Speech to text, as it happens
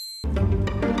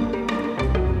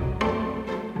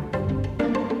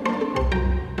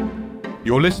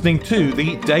You're listening to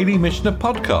the Daily Mishnah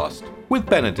Podcast with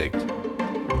Benedict.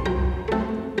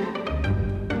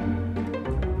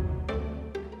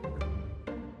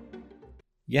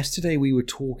 Yesterday we were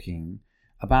talking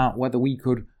about whether we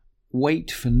could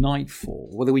wait for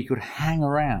nightfall, whether we could hang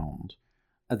around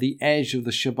at the edge of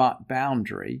the Shabbat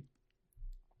boundary,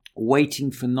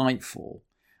 waiting for nightfall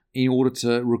in order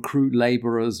to recruit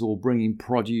labourers or bring in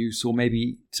produce or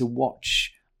maybe to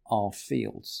watch our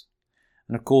fields.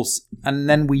 And of course, and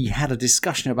then we had a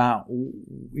discussion about,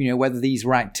 whether these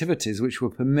were activities which were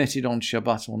permitted on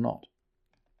Shabbat or not.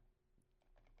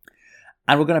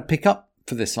 And we're going to pick up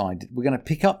this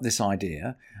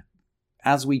idea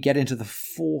as we get into the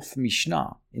fourth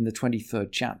Mishnah in the 23rd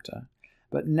chapter.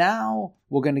 But now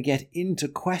we're going to get into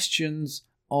questions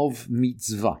of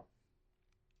mitzvah.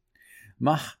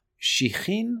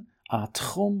 Machshichin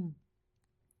atchum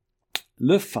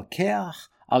lefakeach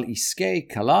al iskei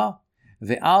kala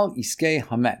ve'al iskei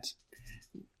hamet.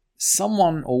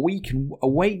 Someone or we can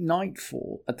await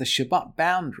nightfall at the Shabbat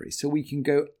boundary so we can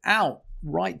go out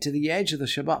right to the edge of the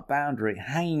Shabbat boundary,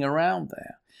 hanging around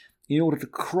there, in order to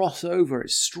cross over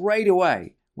it straight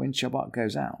away when Shabbat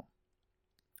goes out.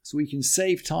 So we can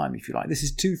save time, if you like. This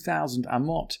is 2,000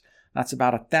 amot. That's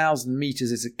about 1,000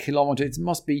 meters. It's a kilometer.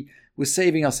 We're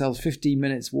saving ourselves 15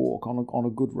 minutes walk on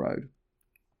a good road,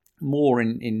 more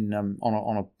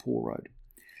on a poor road.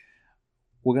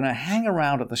 We're going to hang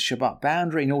around at the Shabbat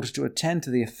boundary in order to attend to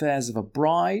the affairs of a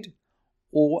bride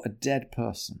or a dead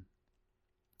person.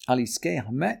 Aliskei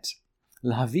hamet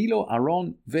l'havilo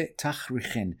aron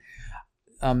ve'tachrichin,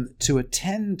 to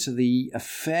attend to the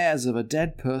affairs of a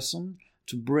dead person,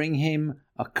 to bring him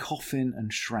a coffin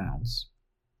and shrouds.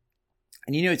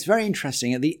 And it's very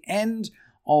interesting. At the end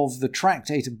of the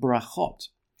tractate of Brachot,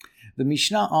 the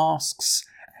Mishnah asks,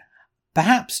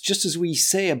 perhaps just as we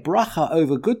say a bracha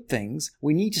over good things,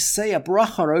 we need to say a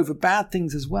bracha over bad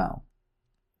things as well.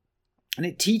 And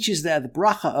it teaches there the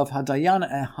bracha of Hadayan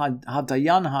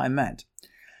Ha'emet.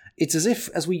 It's as if,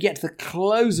 as we get to the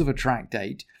close of a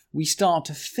tractate, we start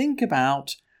to think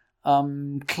about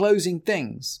closing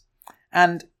things.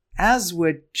 And as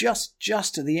we're just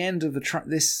at the end of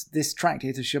this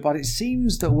tractate of Shabbat, it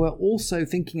seems that we're also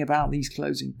thinking about these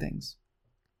closing things.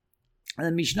 And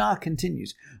the Mishnah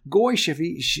continues, Goy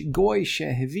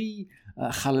shehevi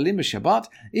chalalim Shabbat.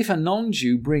 If a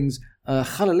non-Jew brings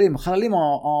chalalim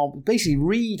are basically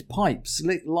reed pipes,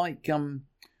 like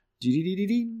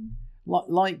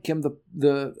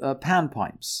the pan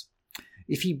pipes.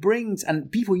 If he brings,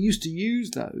 and people used to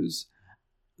use those,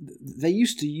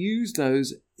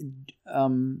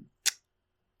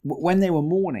 when they were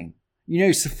mourning.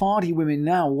 Sephardi women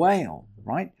now wail,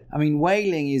 right? I mean,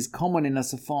 wailing is common in a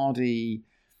Sephardi,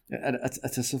 at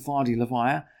a Sephardi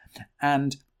levaya,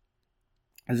 and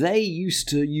they used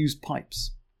to use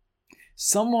pipes.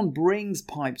 Someone brings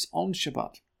pipes on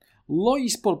Shabbat. Lo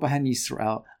yispol b'hen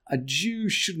Yisrael. A Jew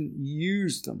shouldn't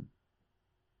use them.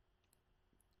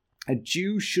 A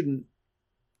Jew shouldn't.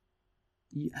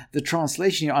 The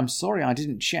translation, I'm sorry, I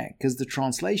didn't check, because the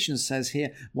translation says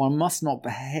here, one must not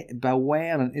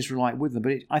bewail an Israelite with them.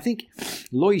 But I think,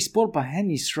 Lo yispol b'hen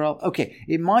Yisrael, okay,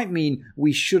 it might mean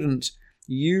we shouldn't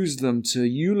use them to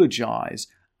eulogize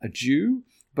a Jew,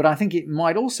 but I think it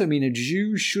might also mean a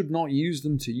Jew should not use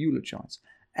them to eulogize.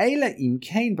 Eile im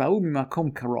kein ba'u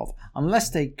mimakom karov, unless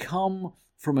they come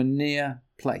from a near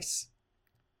place.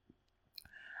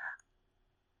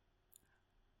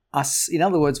 In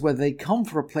other words, where they come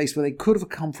from a place where they could have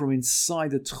come from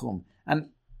inside the Tchum. And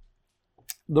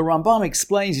the Rambam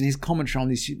explains in his commentary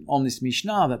on this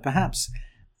Mishnah that perhaps,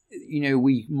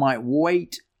 we might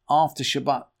wait after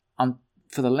Shabbat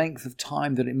for the length of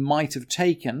time that it might have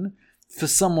taken for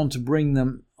someone to bring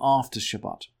them after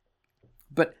Shabbat.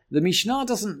 But the Mishnah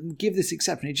doesn't give this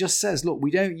exception. It just says, look, we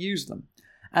don't use them.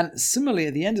 And similarly,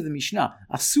 at the end of the Mishnah,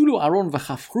 Asulu aron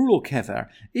v'chafrulo kever,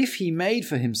 if he made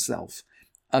for himself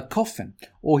a coffin,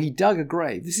 or he dug a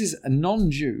grave. This is a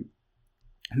non-Jew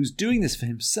who's doing this for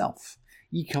himself.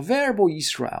 Yikaver bo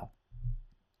Yisrael.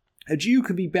 A Jew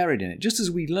can be buried in it, just as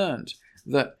we learned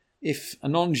that if a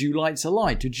non-Jew lights a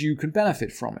light, a Jew can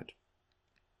benefit from it.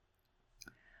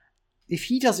 If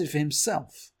he does it for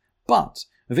himself, but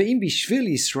ve'im bishvil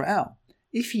Yisrael,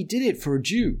 if he did it for a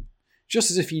Jew,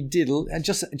 just as if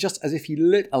he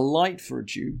lit a light for a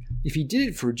Jew, if he did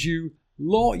it for a Jew,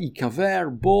 Lo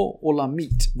yikaver bo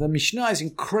olamit. The Mishnah is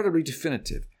incredibly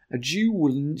definitive. A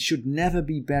Jew should never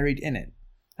be buried in it.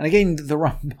 And again, the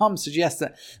Rambam suggests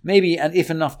that maybe, and if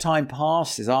enough time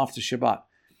passes after Shabbat,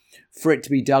 for it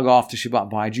to be dug after Shabbat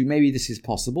by a Jew, maybe this is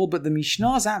possible, but the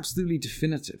Mishnah is absolutely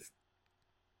definitive.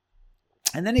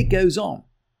 And then it goes on.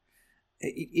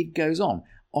 it goes on.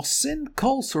 Osin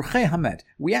kol surchei hamet.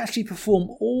 We actually perform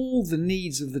all the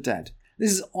needs of the dead.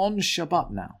 This is on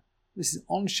Shabbat now. This is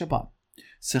on Shabbat.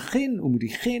 Sechin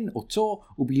umrichin oto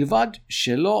ubilvad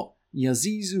shelo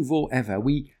yazizu vo ever.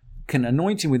 We can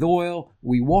anoint him with oil.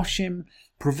 We wash him,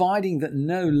 providing that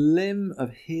no limb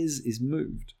of his is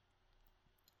moved.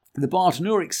 The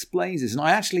Bartanura explains this, and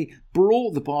I actually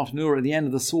brought the Bartanura at the end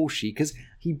of the source sheet because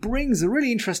he brings a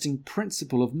really interesting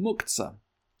principle of muktzah,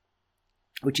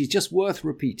 which is just worth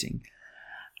repeating.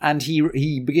 And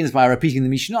he begins by repeating the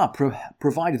Mishnah,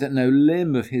 provided that no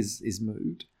limb of his is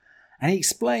moved. And he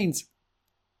explains,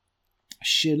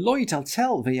 Shelo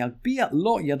yitaltel ve'yagbiya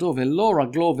lo yado ve'lo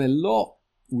raglo ve'lo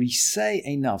risei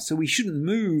einav. So we shouldn't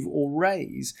move or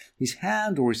raise his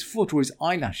hand or his foot or his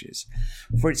eyelashes,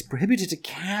 for it's prohibited to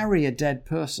carry a dead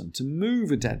person, to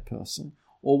move a dead person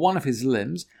or one of his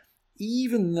limbs,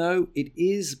 even though it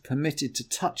is permitted to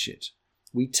touch it.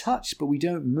 We touch, but we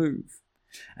don't move.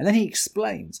 And then he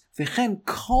explains,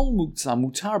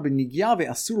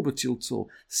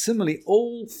 Similarly,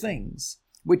 all things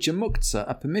which are muktzah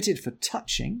are permitted for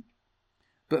touching,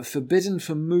 but forbidden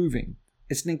for moving.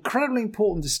 It's an incredibly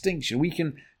important distinction. We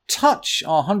can touch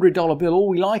our $100 bill all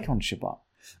we like on Shabbat.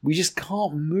 We just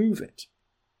can't move it.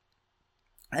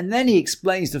 And then he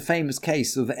explains the famous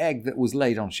case of the egg that was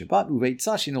laid on Shabbat,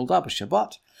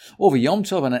 Shabbat, or the Yom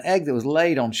Tov, and an egg that was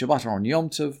laid on Shabbat or on Yom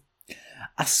Tov.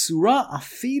 Asura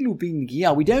afilu bin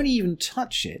gia. We don't even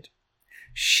touch it.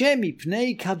 Shemi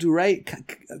pnei kadurita,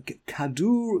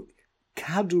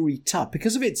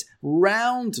 because of its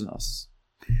roundness.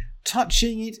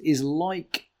 Touching it is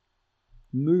like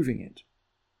moving it.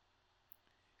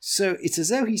 So it's as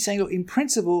though he's saying, look, in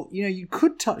principle, you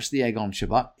could touch the egg on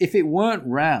Shabbat if it weren't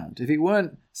round, if it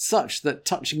weren't such that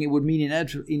touching it would mean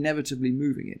inevitably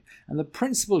moving it. And the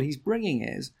principle he's bringing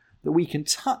is that we can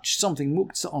touch something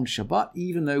muktzah on Shabbat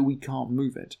even though we can't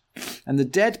move it. And the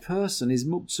dead person is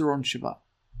muktzah on Shabbat.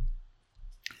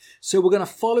 So we're going to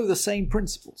follow the same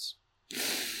principles.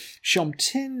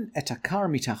 Shomtin et akar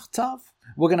mitachtav.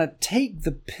 We're going to take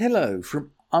the pillow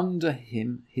from under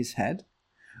him, his head.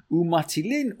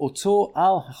 Umatilin oto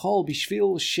al hachol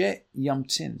bishvil she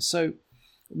yamtin. So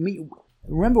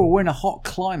remember, we're in a hot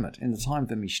climate in the time of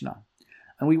the Mishnah,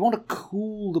 and we want to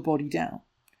cool the body down.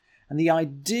 And the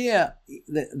idea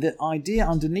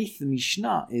underneath the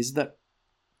Mishnah is that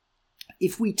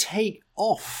if we take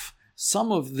off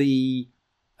some of the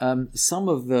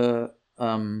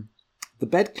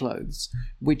bedclothes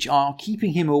which are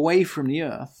keeping him away from the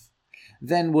earth,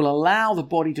 then we'll allow the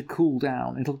body to cool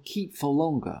down. It'll keep for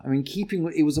longer. I mean,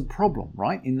 it was a problem,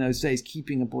 right? In those days,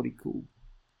 keeping a body cool.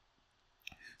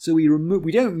 So we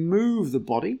don't move the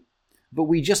body, but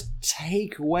we just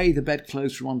take away the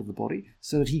bedclothes from under the body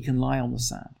so that he can lie on the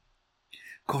sand.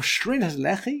 Koshrin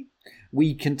haslechi,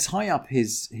 we can tie up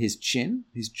his chin,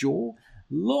 his jaw.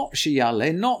 Lo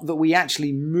sheyale, not that we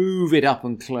actually move it up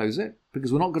and close it,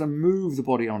 because we're not going to move the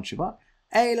body on Shabbat.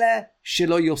 Eile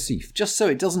shelo yosif, just so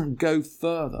it doesn't go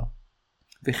further.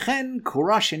 V'chen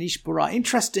korash enishpura.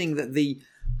 Interesting that the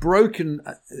broken,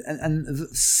 and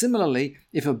similarly,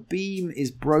 if a beam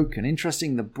is broken,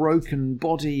 interesting, the broken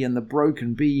body and the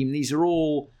broken beam, these are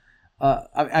all,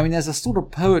 there's a sort of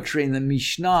poetry in the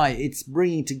Mishnah. It's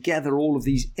bringing together all of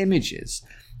these images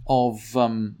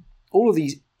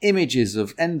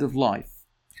of end of life.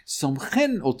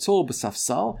 Somchen otor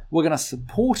b'safsal, we're going to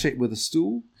support it with a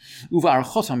stool.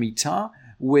 Uvarchot hamita,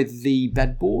 with the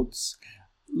bedboards.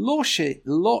 Not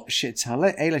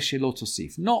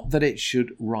that it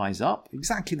should rise up,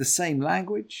 exactly the same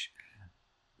language.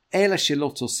 But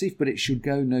it should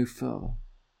go no further.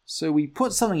 So we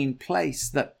put something in place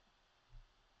that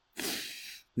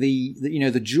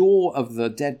the jaw of the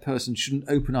dead person shouldn't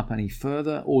open up any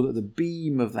further, or that the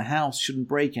beam of the house shouldn't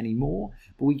break any more,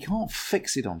 but we can't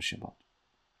fix it on Shabbat.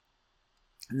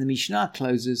 And the Mishnah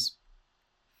closes,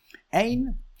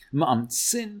 Ein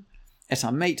ma'amtsin et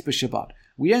hamet b'Shabbat.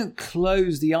 We don't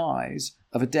close the eyes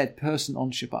of a dead person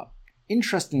on Shabbat.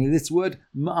 Interestingly, this word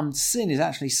ma'amtsin is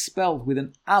actually spelled with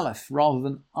an aleph rather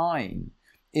than ayin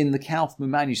in the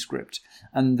Kaufman manuscript.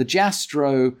 And the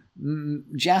Jastro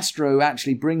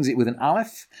actually brings it with an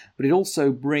aleph, but it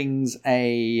also brings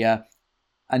a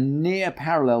near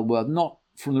parallel word, not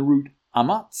from the root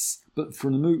amatz, but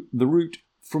from the root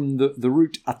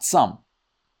atzam,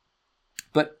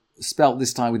 but spelt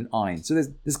this time with an ayin. So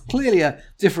there's clearly a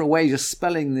different way of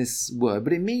spelling this word,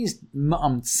 but it means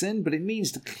ma'amtsin, but it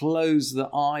means to close the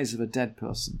eyes of a dead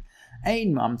person.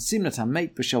 Ein ma'amtsin et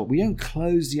hamet b'Shabbat. We don't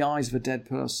close the eyes of a dead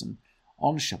person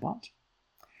on Shabbat.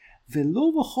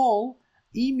 V'lo v'chol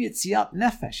im yetziat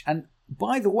nefesh. And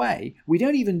by the way, we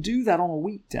don't even do that on a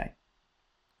weekday.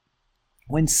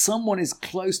 when someone is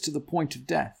close to the point of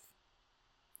death.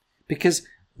 Because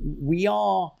we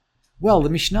are, well, the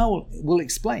Mishnah will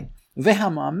explain.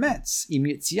 Vehamametz im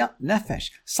yitziat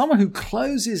nefesh, someone who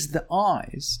closes the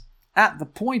eyes at the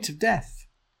point of death,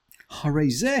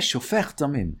 harezeh shofech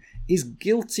damim, is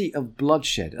guilty of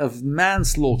bloodshed, of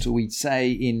manslaughter, we'd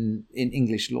say in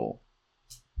English law.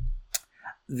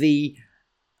 The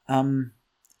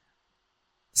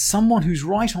someone who's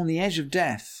right on the edge of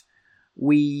death,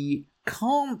 we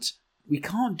can't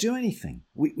do anything.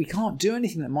 We can't do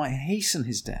anything that might hasten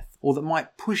his death or that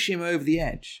might push him over the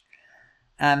edge.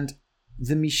 And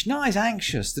the Mishnah is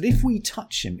anxious that if we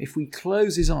touch him, if we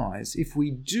close his eyes, if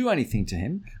we do anything to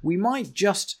him, we might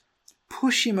just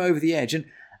push him over the edge. And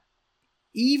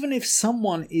even if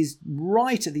someone is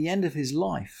right at the end of his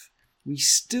life, we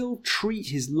still treat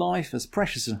his life as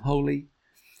precious and holy.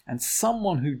 And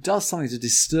someone who does something to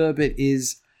disturb it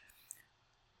is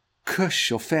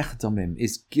k'shofech damim,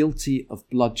 is guilty of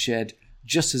bloodshed,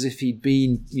 just as if he'd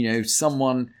been,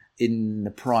 someone in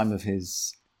the prime of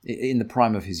his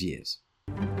years.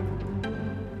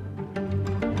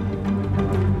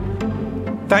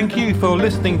 Thank you for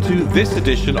listening to this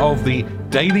edition of the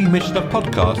Daily Mishnah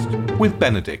Podcast with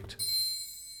Benedict.